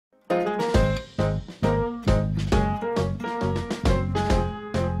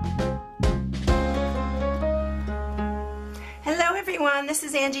this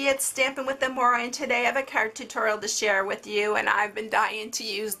is Angie at Stampin' with Amore, and today I have a card tutorial to share with you, and I've been dying to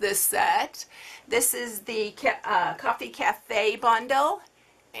use this set. This is the Coffee Cafe bundle,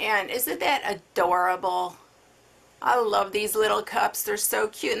 and isn't that adorable? I love these little cups. They're so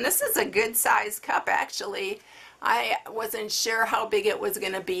cute, and this is a good size cup actually. I wasn't sure how big it was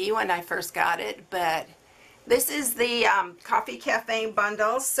going to be when I first got it, but this is the Coffee Cafe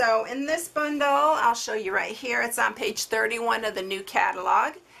bundle. So in this bundle, I'll show you right here. It's on page 31 of the new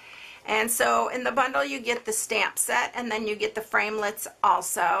catalog. And so in the bundle, you get the stamp set, and then you get the framelits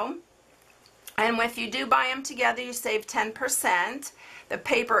also. And if you do buy them together, you save 10%. The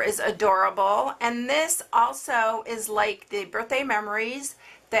paper is adorable. And this also is like the birthday memories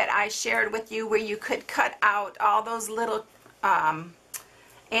that I shared with you, where you could cut out all those little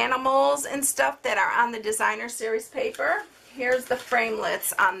animals and stuff that are on the designer series paper. Here's the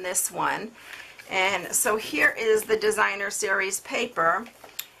framelits on this one, and so here is the designer series paper,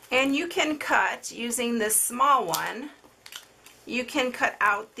 and you can cut using this small one. You can cut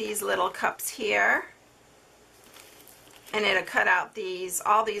out these little cups here, and it'll cut out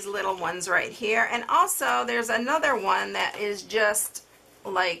all these little ones right here. And also there's another one that is just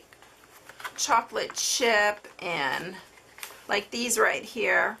like chocolate chip, and like these right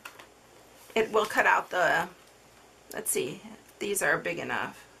here, it will cut out the, let's see, these are big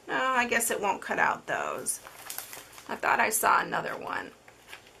enough. No, I guess it won't cut out those. I thought I saw another one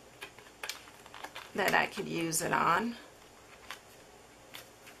that I could use it on.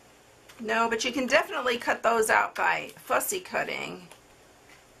 No, but you can definitely cut those out by fussy cutting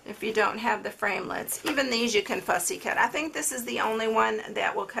if you don't have the framelits. Even these you can fussy cut. I think this is the only one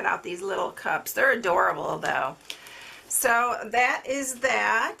that will cut out these little cups. They're adorable though. So that is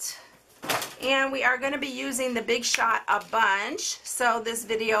that, and we are going to be using the Big Shot a bunch, so this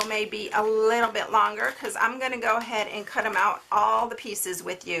video may be a little bit longer because I'm going to go ahead and cut them out, all the pieces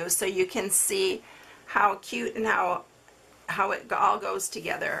with you, so you can see how cute and how it all goes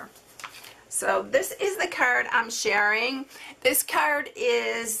together. So this is the card I'm sharing. This card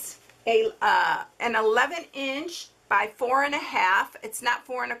is an 11-inch by 4.5. It's not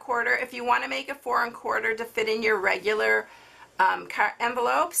 4 1/4. If you want to make a 4 1/4 to fit in your regular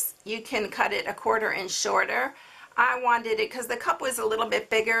envelopes, you can cut it 1/4 inch shorter. I wanted it because the cup was a little bit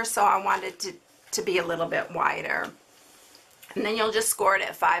bigger, so I wanted to be a little bit wider. And then you'll just score it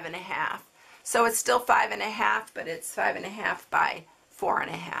at 5.5. So it's still 5.5, but it's 5.5 by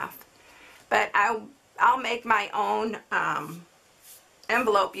 4.5. But I'll make my own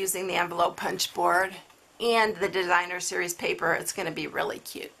envelope using the envelope punch board and the designer series paper. It's going to be really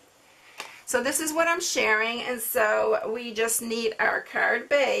cute. So this is what I'm sharing, and so we just need our card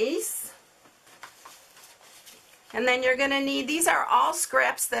base, and then you're going to need, these are all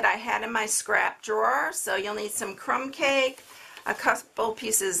scraps that I had in my scrap drawer, so you'll need some crumb cake, a couple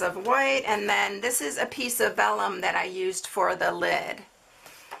pieces of white, and then this is a piece of vellum that I used for the lid.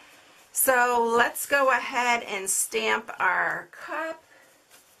 So let's go ahead and stamp our cup.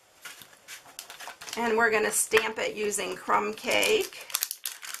 And we're going to stamp it using crumb cake.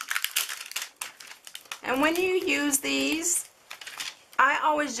 And when you use these, I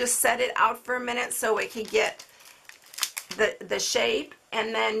always just set it out for a minute so it can get the shape,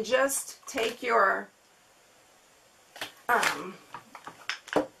 and then just take your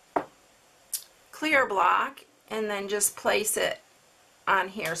clear block and then just place it on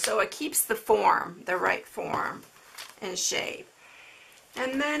here so it keeps the form, the right form and shape.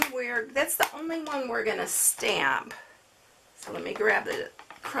 And then that's the only one we're going to stamp. So let me grab the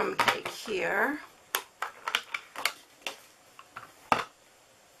crumb cake here.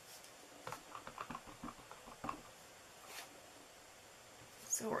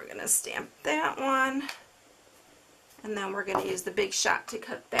 So we're going to stamp that one. And then we're going to use the Big Shot to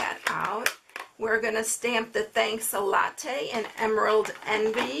cut that out. We're going to stamp the Thanks a Latte in Emerald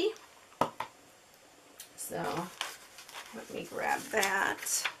Envy. So let me grab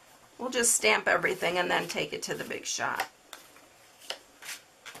that. We'll just stamp everything and then take it to the Big Shot.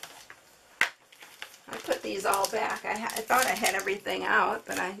 I put these all back. I thought I had everything out,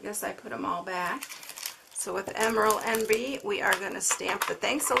 but I guess I put them all back. So with Emerald Envy, we are going to stamp the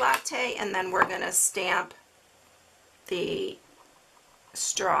Thanks a Latte, and then we're going to stamp the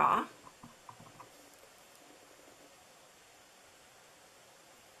straw.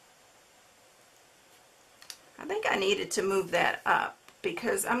 I think I needed to move that up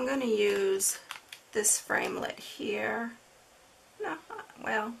because I'm going to use this framelit here. No,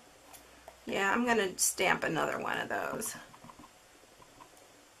 well, yeah, I'm going to stamp another one of those.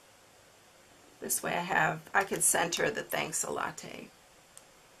 This way I could center the Thanks a Latte.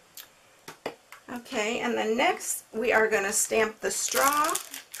 Okay, and then next we are going to stamp the straw,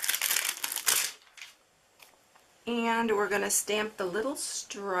 and we're going to stamp the little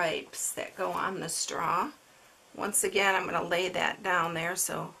stripes that go on the straw. Once again, I'm going to lay that down there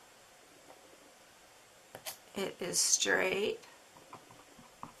so it is straight.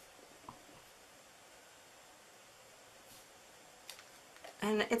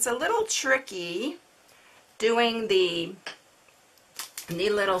 And it's a little tricky doing the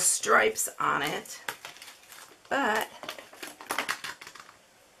little stripes on it, but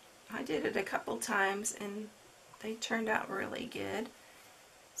I did it a couple times and they turned out really good.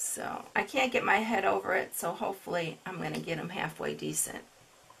 So I can't get my head over it, so hopefully I'm going to get them halfway decent.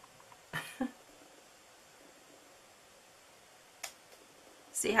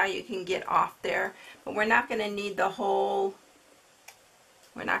 See how you can get off there, but we're not going to need the whole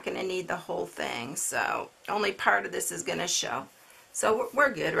thing, so only part of this is going to show. So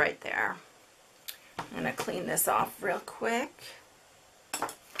we're good right there. I'm going to clean this off real quick.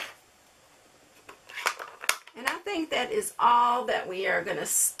 And I think that is all that we are going to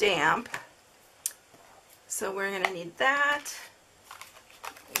stamp. So we're going to need that.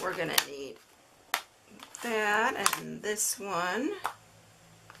 We're going to need that and this one.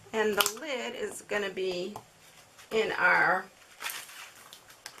 And the lid is going to be in our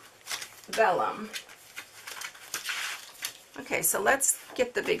vellum. Okay, so let's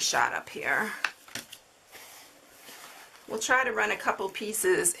get the big shot up here. We'll try to run a couple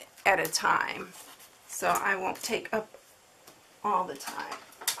pieces at a time, so I won't take up all the time.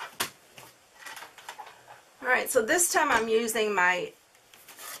 Alright, so this time I'm using my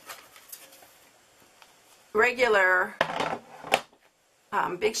regular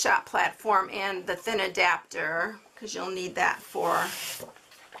Big Shot platform and the thin adapter, because you'll need that for,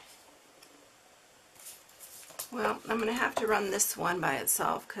 well, I'm going to have to run this one by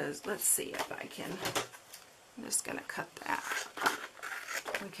itself, because let's see if I can, I'm just going to cut that.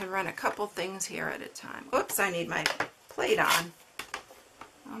 We can run a couple things here at a time. Oops, I need my plate on.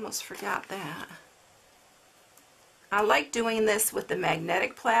 Almost forgot that. I like doing this with the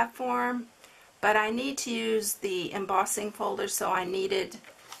magnetic platform, but I need to use the embossing folder, so I needed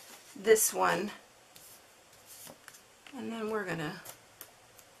this one. And then we're going to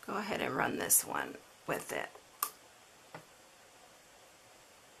go ahead and run this one with it.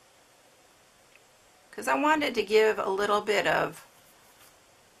 Because I wanted to give a little bit of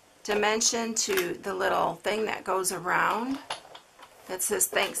dimension to the little thing that goes around that says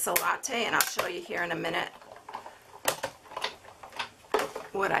 "Thanks a Latte," and I'll show you here in a minute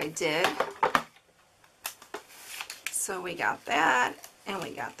what I did. So we got that, and we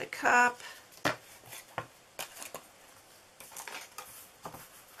got the cup.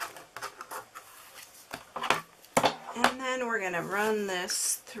 And then we're going to run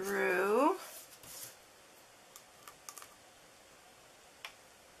this through.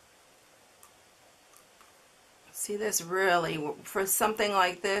 See, this really, for something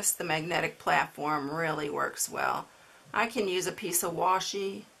like this, the magnetic platform really works well. I can use a piece of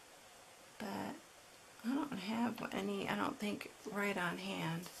washi, but I don't have any, I don't think, right on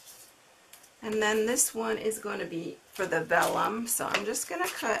hand. And then this one is going to be for the vellum, so I'm just going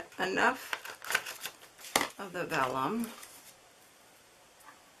to cut enough of the vellum.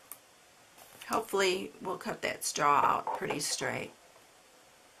 Hopefully we'll cut that straw out pretty straight.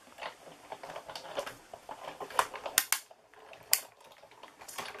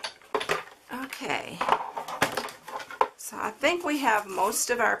 Okay, so I think we have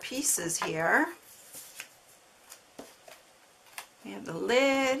most of our pieces here. We have the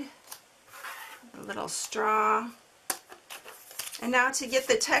lid, the little straw, and now to get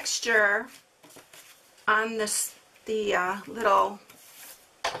the texture on this, the little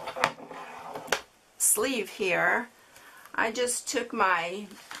sleeve here, I just took my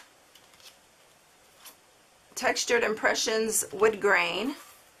Textured Impressions wood grain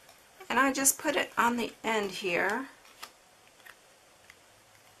and I just put it on the end here.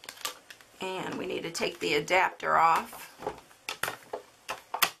 And we need to take the adapter off.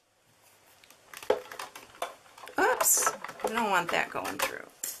 Oops, we don't want that going through.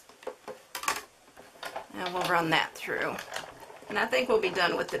 And we'll run that through. And I think we'll be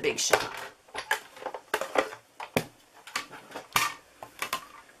done with the Big Shot.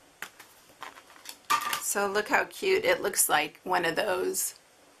 So look how cute. It looks like one of those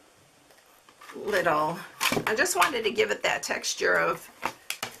little, I just wanted to give it that texture of,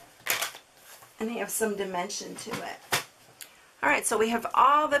 and have some dimension to it. Alright, so we have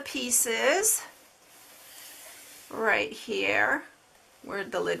all the pieces right here.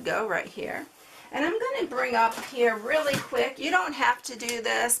 Where'd the lid go? Right here. And I'm going to bring up here really quick. You don't have to do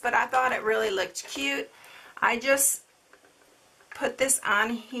this, but I thought it really looked cute. I just put this on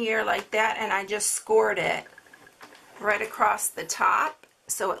here like that, and I just scored it right across the top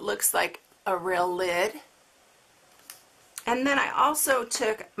so it looks like a real lid. And then I also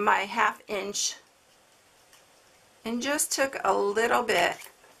took my 1/2 inch and just took a little bit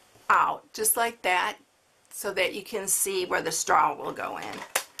out, just like that, so that you can see where the straw will go in.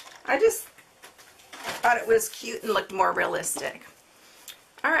 I just thought it was cute and looked more realistic.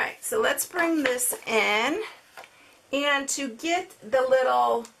 Alright, so let's bring this in. And to get the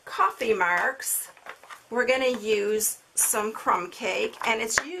little coffee marks, we're going to use some crumb cake. And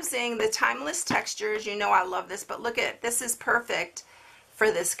it's using the Timeless Textures. You know I love this, but look at this is perfect for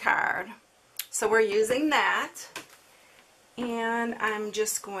this card. So we're using that. And I'm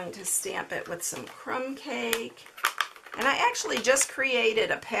just going to stamp it with some crumb cake. And I actually just created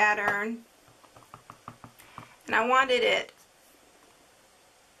a pattern. And I wanted it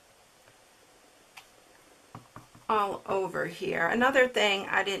all over here. Another thing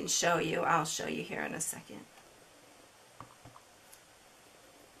I didn't show you, I'll show you here in a second.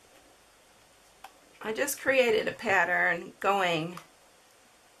 I just created a pattern going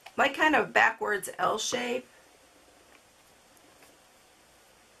like kind of backwards L shape.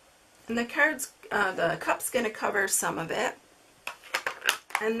 And the cup's going to cover some of it.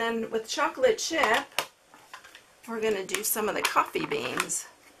 And then with chocolate chip, we're going to do some of the coffee beans,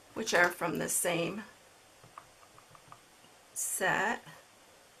 which are from the same set.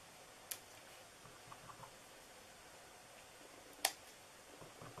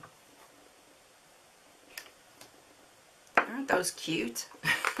 Aren't those cute?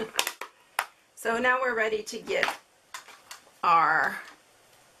 So now we're ready to get our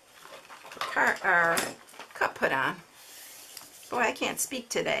cup put on. Boy, I can't speak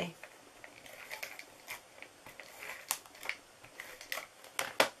today.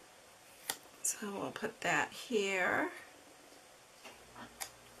 So we'll put that here.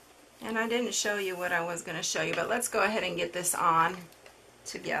 And I didn't show you what I was going to show you, but let's go ahead and get this on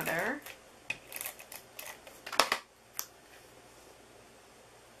together.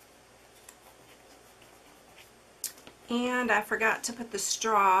 And I forgot to put the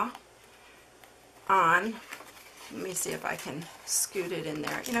straw on. Let me see if I can scoot it in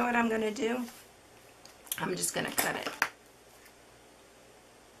there. You know what I'm going to do? I'm just going to cut it.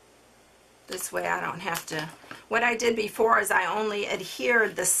 This way I don't have to. What I did before is I only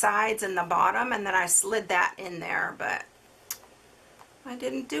adhered the sides and the bottom, and then I slid that in there, but I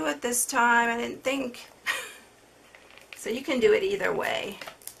didn't do it this time. I didn't think. So you can do it either way.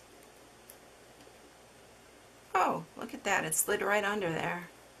 Oh, look at that. It slid right under there.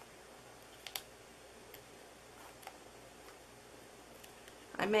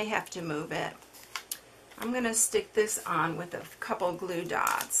 I may have to move it. I'm going to stick this on with a couple glue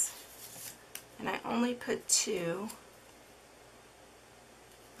dots. And I only put 2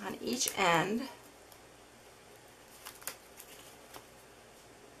 on each end.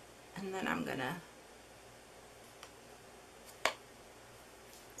 And then I'm going to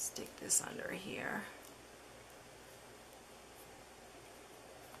stick this under here.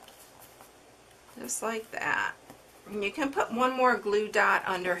 Just like that. And you can put one more glue dot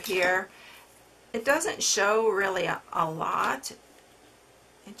under here. It doesn't show really a lot.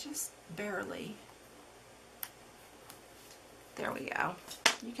 It just barely. There we go.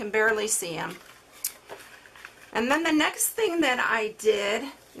 You can barely see them. And then the next thing that I did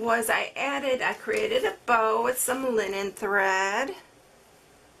was I created a bow with some linen thread.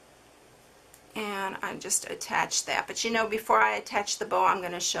 And I just attached that. But you know, before I attach the bow, I'm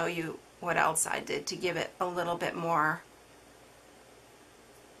going to show you what else I did to give it a little bit more.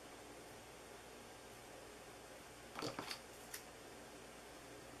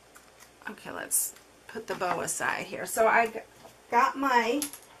 Okay, let's put the bow aside here. So I got my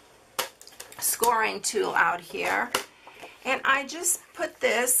scoring tool out here, and I just put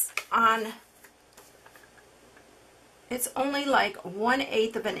this on. It's only like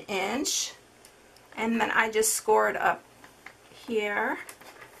 1/8 of an inch, and then I just scored up here,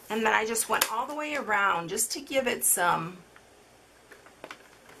 and then I just went all the way around just to give it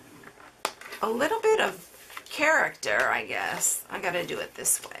a little bit of character, I guess. I gotta do it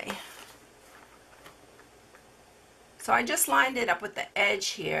this way. So I just lined it up with the edge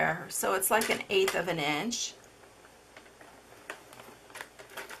here, so it's like 1/8 of an inch.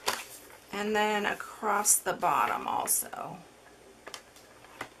 And then across the bottom also.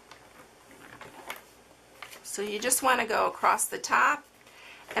 So you just want to go across the top.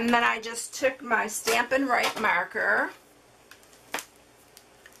 And then I just took my Stampin' Up marker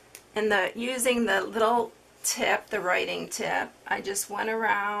And using the little tip, the writing tip, I just went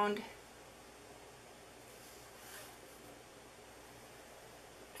around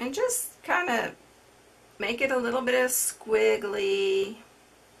and just kind of make it a little bit of squiggly.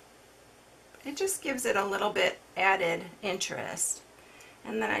 It just gives it a little bit added interest.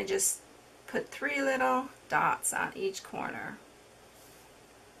 And then I just put 3 little dots on each corner.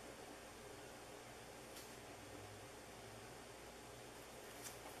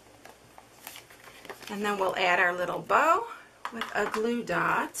 And then we'll add our little bow with a glue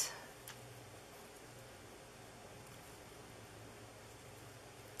dot.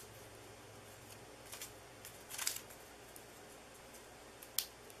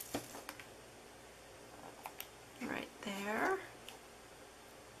 Right there.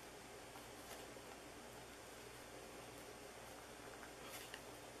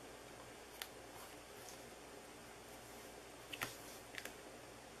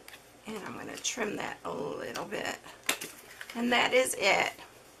 And I'm going to trim that a little bit. And that is it.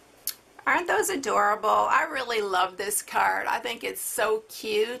 Aren't those adorable? I really love this card. I think it's so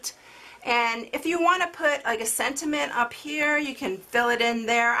cute. And if you want to put like a sentiment up here, you can fill it in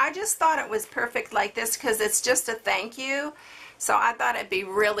there. I just thought it was perfect like this because it's just a thank you. So I thought it'd be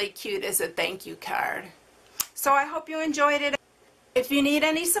really cute as a thank you card. So I hope you enjoyed it. If you need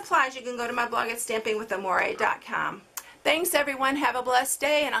any supplies, you can go to my blog at stampingwithamore.com. Thanks everyone. Have a blessed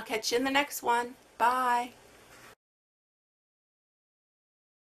day, and I'll catch you in the next one. Bye.